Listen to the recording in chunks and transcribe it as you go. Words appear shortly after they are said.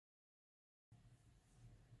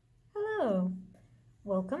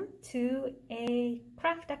Welcome to a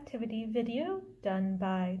craft activity video done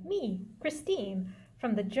by me, Christine,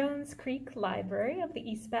 from the Jones Creek Library of the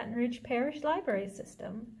East Baton Rouge Parish Library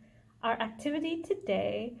System. Our activity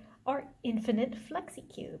today are infinite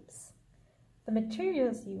flexi-cubes. The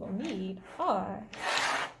materials you will need are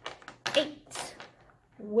 8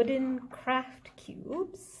 wooden craft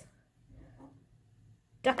cubes,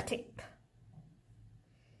 duct tape,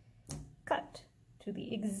 cut to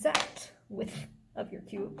the exact width of your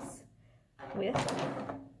cubes with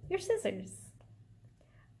your scissors.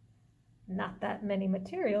 Not that many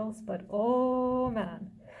materials, but oh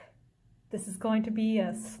man, this is going to be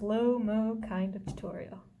a slow-mo kind of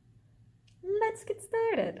tutorial. Let's get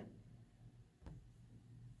started.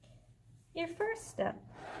 Your first step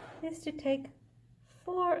is to take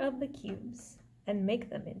 4 of the cubes and make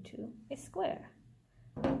them into a square.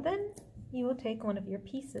 Then you will take one of your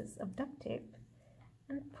pieces of duct tape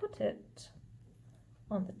and put it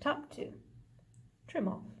on the top 2. Trim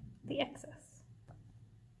off the excess.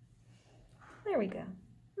 There we go,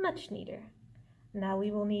 much neater. Now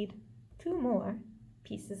we will need 2 more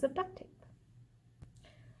pieces of duct tape.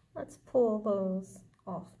 Let's pull those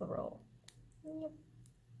off the roll. Yep.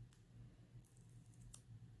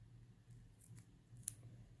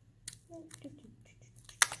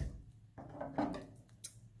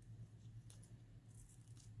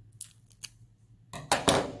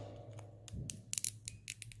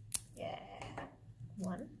 Yeah,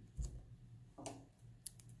 1.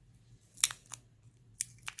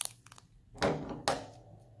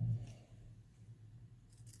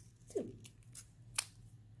 2.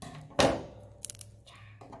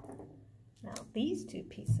 Now these 2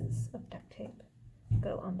 pieces of duct tape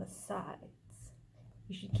go on the sides.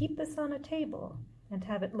 You should keep this on a table and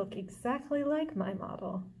have it look exactly like my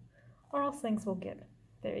model, or else things will get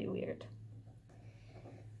very weird.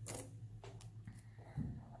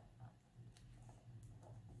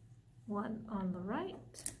 One on the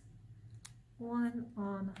right, 1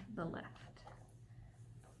 on the left.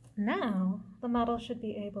 Now the model should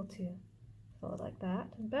be able to fold like that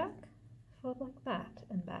and back, fold like that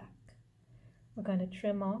and back. We're going to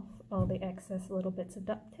trim off all the excess little bits of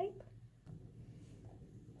duct tape.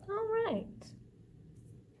 All right.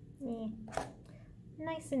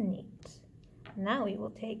 Nice and neat. Now we will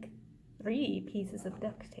take 3 pieces of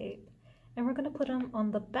duct tape and we're going to put them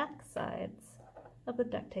on the back sides of the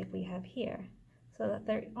duct tape we have here so that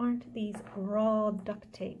there aren't these raw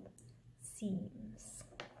duct tape seams.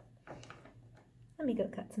 Let me go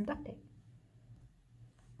cut some duct tape.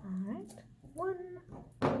 All right, 1,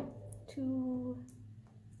 2,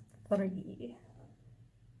 3.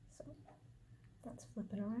 So let's flip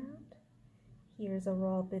it around. Here's a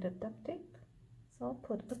raw bit of duct tape, so I'll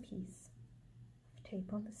put a piece of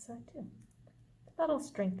tape on this side too. That'll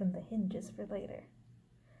strengthen the hinges for later.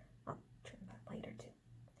 I'll trim that later too.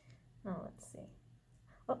 Now let's see.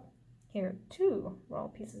 Oh, here are 2 raw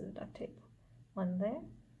pieces of duct tape. 1 there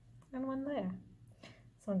and 1 there.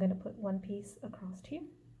 So I'm going to put 1 piece across here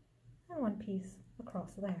and 1 piece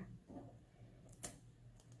across there.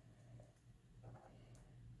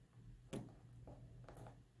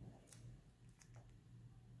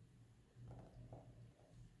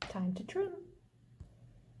 Time to trim.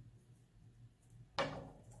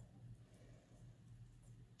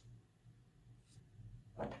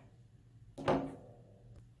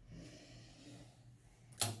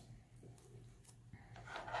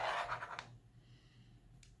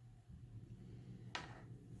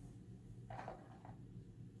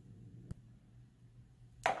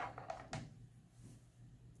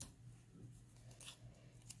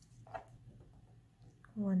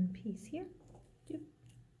 One piece here. 2.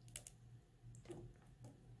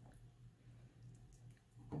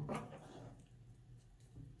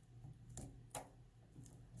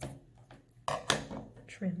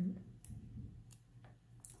 Trim.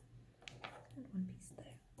 And 1 piece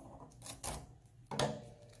there.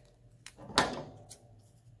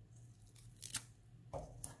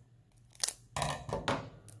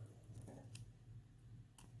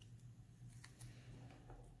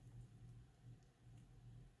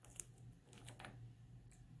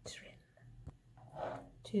 Trim.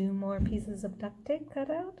 2 more pieces of duct tape cut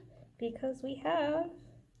out because we have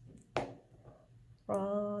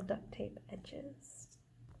raw duct tape edges.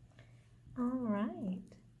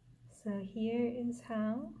 Alright, so here is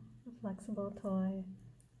how a flexible toy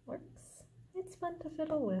works. It's fun to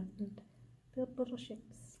fiddle with and build little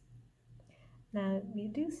shapes. Now you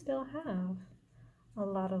do still have a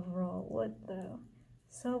lot of raw wood though,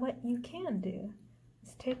 so what you can do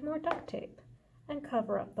is take more duct tape and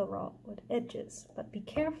cover up the raw wood edges, but be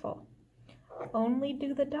careful. Only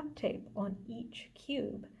do the duct tape on each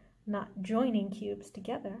cube, not joining cubes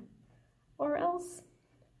together, or else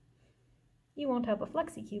you won't have a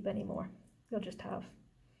flexi cube anymore. You'll just have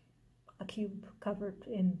a cube covered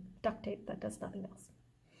in duct tape that does nothing else.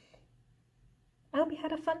 I hope you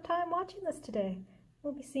had a fun time watching this today.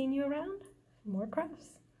 We'll be seeing you around for more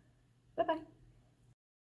crafts. Bye-bye.